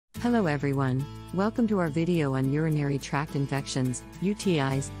Hello everyone, welcome to our video on urinary tract infections,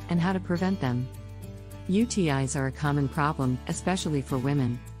 UTIs, and how to prevent them. UTIs are a common problem, especially for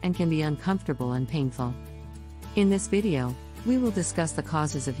women, and can be uncomfortable and painful. In this video, we will discuss the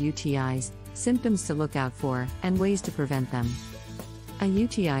causes of UTIs, symptoms to look out for, and ways to prevent them. A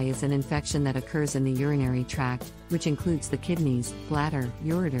UTI is an infection that occurs in the urinary tract, which includes the kidneys, bladder,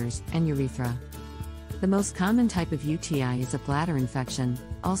 ureters, and urethra. The most common type of UTI is a bladder infection,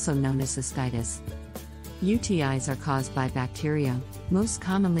 also known as cystitis. UTIs are caused by bacteria, most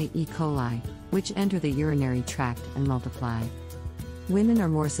commonly E. coli, which enter the urinary tract and multiply. Women are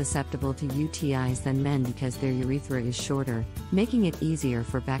more susceptible to UTIs than men because their urethra is shorter, making it easier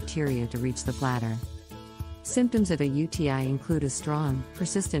for bacteria to reach the bladder. Symptoms of a UTI include a strong,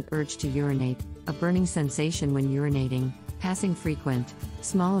 persistent urge to urinate, a burning sensation when urinating, passing frequent,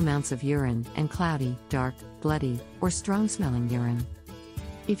 small amounts of urine, and cloudy, dark, bloody, or strong-smelling urine.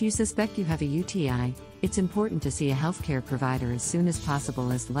 If you suspect you have a UTI, it's important to see a healthcare provider as soon as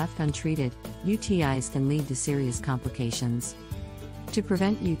possible, as left untreated, UTIs can lead to serious complications. To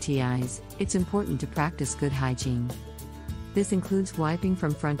prevent UTIs, it's important to practice good hygiene. This includes wiping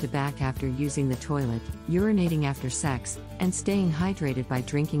from front to back after using the toilet, urinating after sex, and staying hydrated by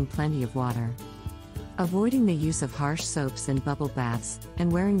drinking plenty of water. Avoiding the use of harsh soaps and bubble baths,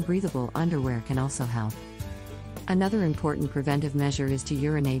 and wearing breathable underwear can also help. Another important preventive measure is to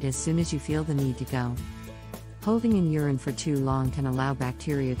urinate as soon as you feel the need to go. Holding in urine for too long can allow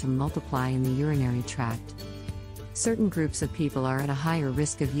bacteria to multiply in the urinary tract. Certain groups of people are at a higher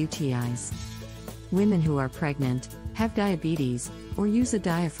risk of UTIs. Women who are pregnant, have diabetes, or use a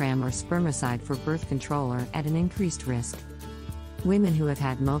diaphragm or spermicide for birth control are at an increased risk. Women who have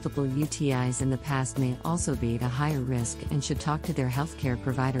had multiple UTIs in the past may also be at a higher risk and should talk to their healthcare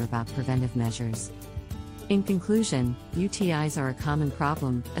provider about preventive measures. In conclusion, UTIs are a common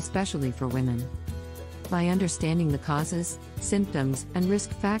problem, especially for women. By understanding the causes, symptoms, and risk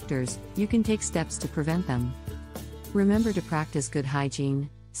factors, you can take steps to prevent them. Remember to practice good hygiene,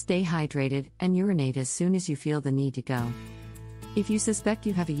 stay hydrated, and urinate as soon as you feel the need to go. If you suspect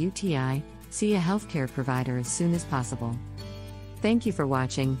you have a UTI, see a healthcare provider as soon as possible. Thank you for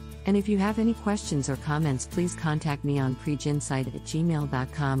watching, and if you have any questions or comments, please contact me on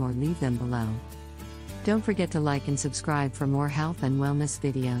preginsight@gmail.com or leave them below. Don't forget to like and subscribe for more health and wellness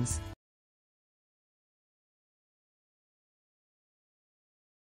videos.